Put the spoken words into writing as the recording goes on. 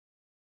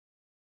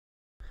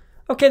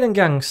Okay then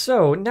gang,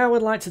 so now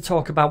I'd like to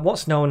talk about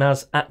what's known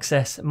as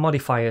access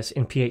modifiers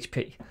in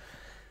PHP.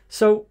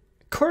 So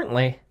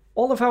currently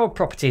all of our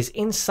properties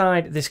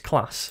inside this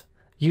class,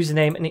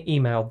 username and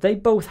email, they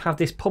both have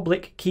this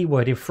public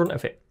keyword in front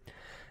of it.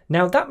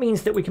 Now that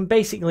means that we can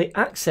basically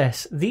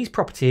access these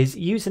properties,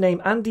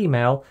 username and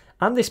email,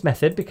 and this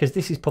method, because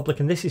this is public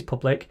and this is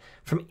public,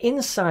 from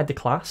inside the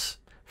class.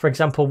 For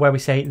example, where we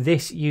say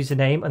this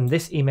username and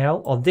this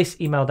email, or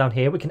this email down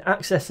here, we can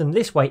access them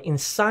this way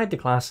inside the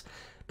class.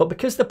 But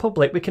because they're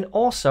public, we can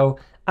also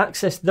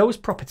access those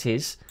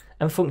properties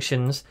and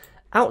functions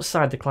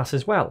outside the class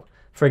as well.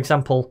 For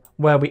example,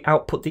 where we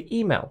output the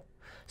email.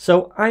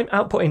 So I'm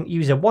outputting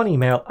user1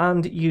 email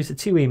and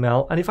user2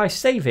 email, and if I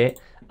save it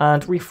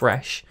and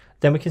refresh,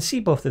 then we can see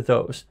both of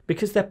those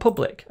because they're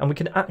public and we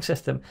can access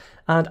them.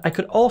 And I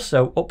could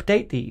also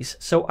update these.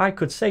 So I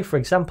could say, for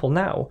example,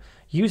 now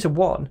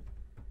user1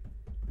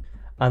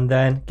 and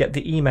then get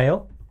the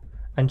email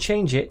and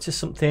change it to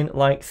something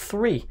like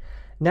 3.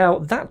 Now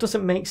that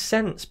doesn't make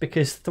sense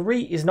because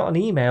 3 is not an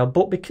email,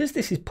 but because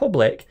this is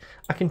public,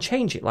 I can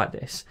change it like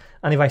this.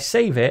 And if I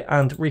save it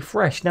and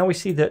refresh, now we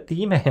see that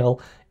the email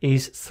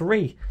is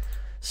 3.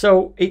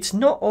 So it's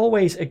not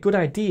always a good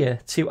idea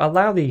to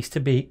allow these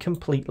to be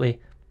completely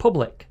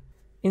public.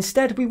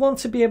 Instead, we want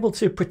to be able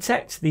to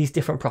protect these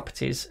different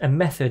properties and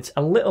methods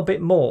a little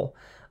bit more.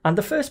 And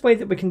the first way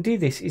that we can do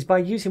this is by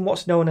using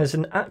what's known as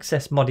an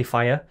access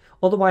modifier,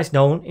 otherwise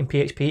known in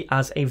PHP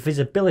as a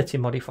visibility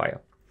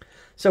modifier.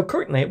 So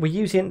currently we're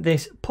using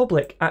this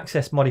public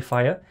access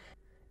modifier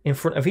in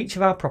front of each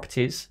of our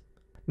properties,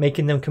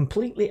 making them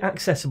completely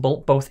accessible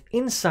both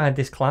inside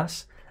this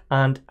class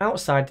and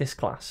outside this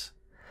class.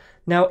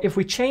 Now if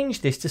we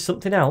change this to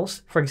something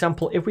else, for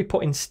example if we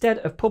put instead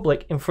of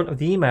public in front of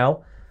the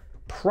email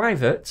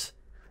private,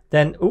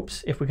 then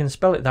if we can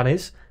spell it, that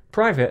is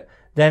private,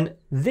 then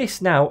this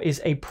now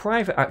is a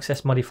private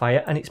access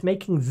modifier and it's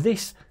making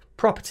this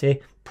property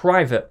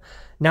private.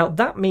 Now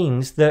that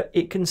means that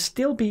it can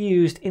still be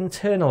used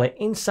internally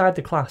inside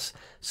the class.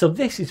 So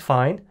this is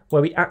fine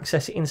where we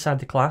access it inside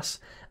the class,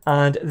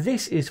 and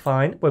this is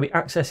fine where we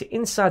access it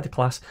inside the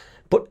class,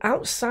 but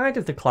outside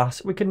of the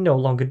class we can no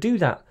longer do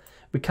that.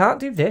 We can't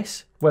do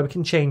this where we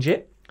can change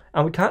it,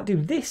 and we can't do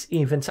this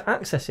even to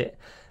access it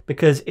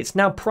because it's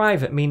now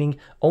private, meaning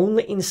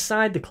only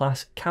inside the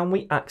class can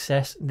we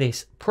access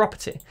this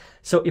property.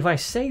 So if I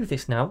save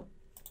this now,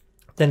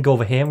 then go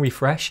over here and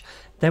refresh,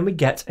 then we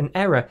get an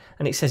error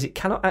and it says it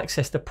cannot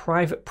access the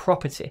private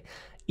property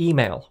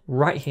email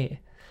right here.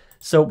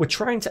 So we're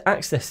trying to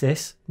access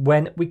this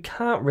when we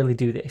can't really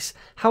do this.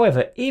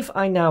 However, if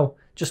I now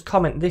just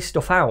comment this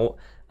stuff out,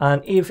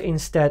 and if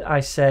instead I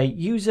say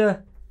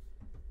user1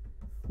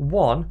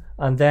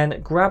 and then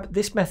grab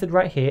this method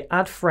right here,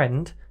 add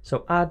friend,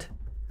 so add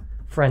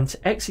friend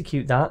to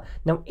execute that.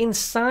 Now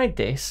inside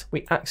this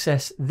we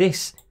access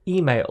this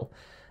email,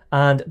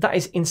 and that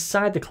is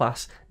inside the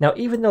class. Now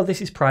even though this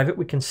is private,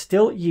 we can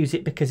still use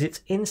it because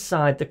it's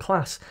inside the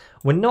class.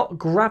 We're not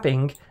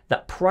grabbing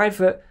that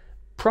private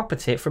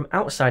property from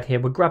outside here,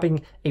 we're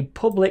grabbing a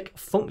public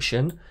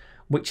function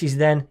which is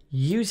then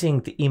using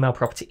the email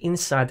property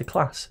inside the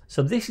class.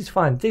 So this is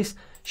fine, this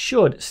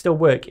should still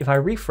work. If I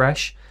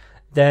refresh,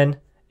 then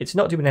it's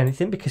not doing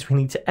anything because we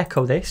need to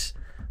echo this.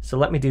 So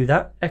let me do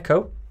that,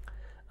 echo,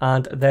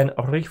 and then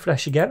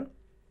refresh again.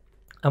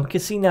 And we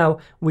can see now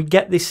we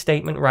get this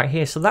statement right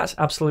here, so that's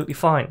absolutely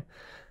fine.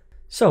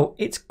 So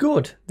it's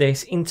good,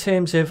 this, in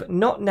terms of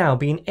not now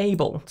being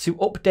able to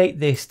update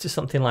this to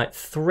something like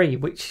 3,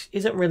 which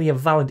isn't really a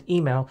valid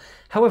email.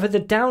 However, the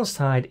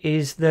downside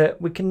is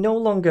that we can no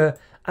longer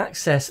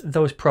access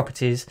those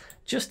properties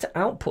just to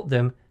output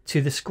them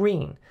to the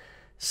screen.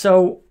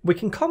 So we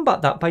can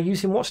combat that by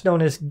using what's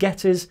known as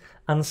getters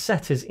and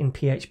setters in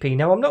PHP.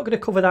 Now I'm not going to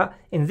cover that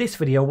in this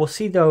video, we'll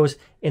see those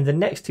in the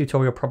next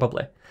tutorial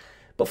probably.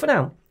 But for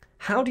now,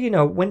 how do you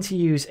know when to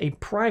use a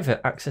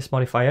private access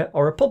modifier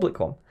or a public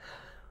one?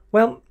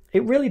 Well,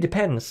 it really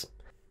depends.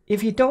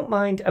 If you don't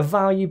mind a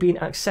value being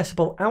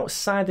accessible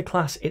outside the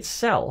class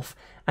itself,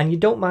 and you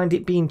don't mind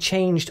it being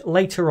changed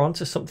later on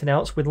to something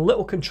else with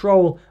little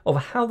control over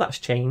how that's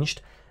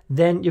changed,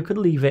 then you could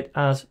leave it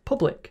as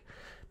public.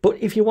 But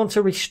if you want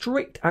to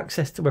restrict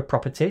access to a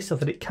property so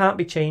that it can't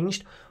be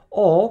changed,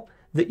 or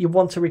that you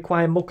want to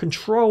require more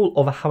control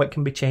over how it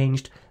can be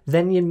changed,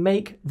 then you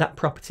make that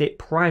property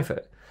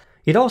private.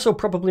 You'd also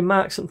probably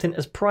mark something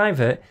as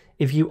private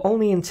if you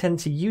only intend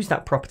to use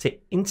that property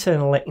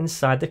internally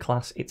inside the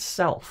class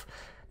itself.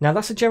 Now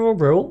that's a general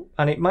rule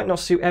and it might not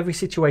suit every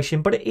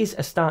situation, but it is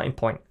a starting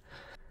point.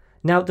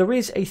 Now there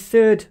is a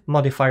third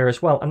modifier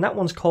as well, and that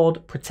one's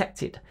called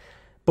protected.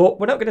 But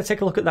we're not going to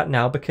take a look at that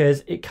now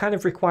because it kind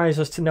of requires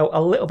us to know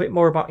a little bit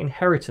more about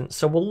inheritance,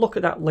 so we'll look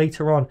at that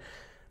later on.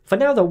 For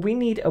now though, we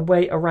need a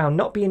way around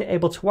not being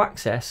able to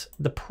access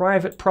the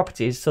private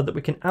properties so that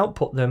we can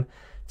output them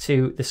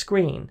to the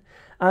screen.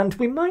 And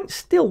we might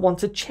still want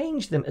to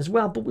change them as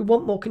well, but we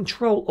want more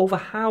control over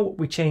how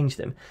we change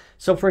them.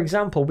 So for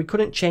example, we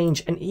couldn't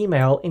change an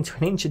email into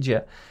an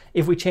integer.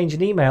 If we change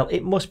an email,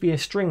 it must be a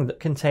string that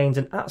contains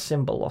an @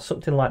 symbol or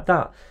something like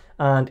that.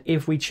 and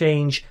if we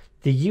change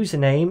the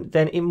username,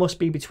 then it must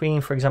be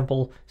between, for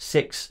example,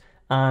 6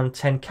 and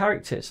 10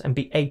 characters and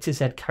be A to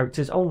Z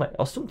characters only,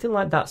 or something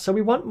like that. So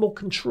we want more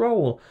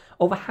control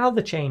over how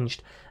they're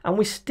changed, and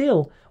we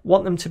still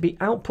want them to be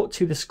output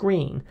to the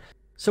screen.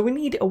 So we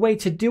need a way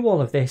to do all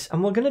of this,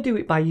 and we're going to do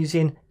it by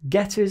using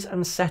getters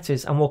and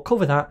setters, and we'll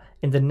cover that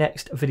in the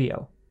next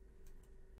video.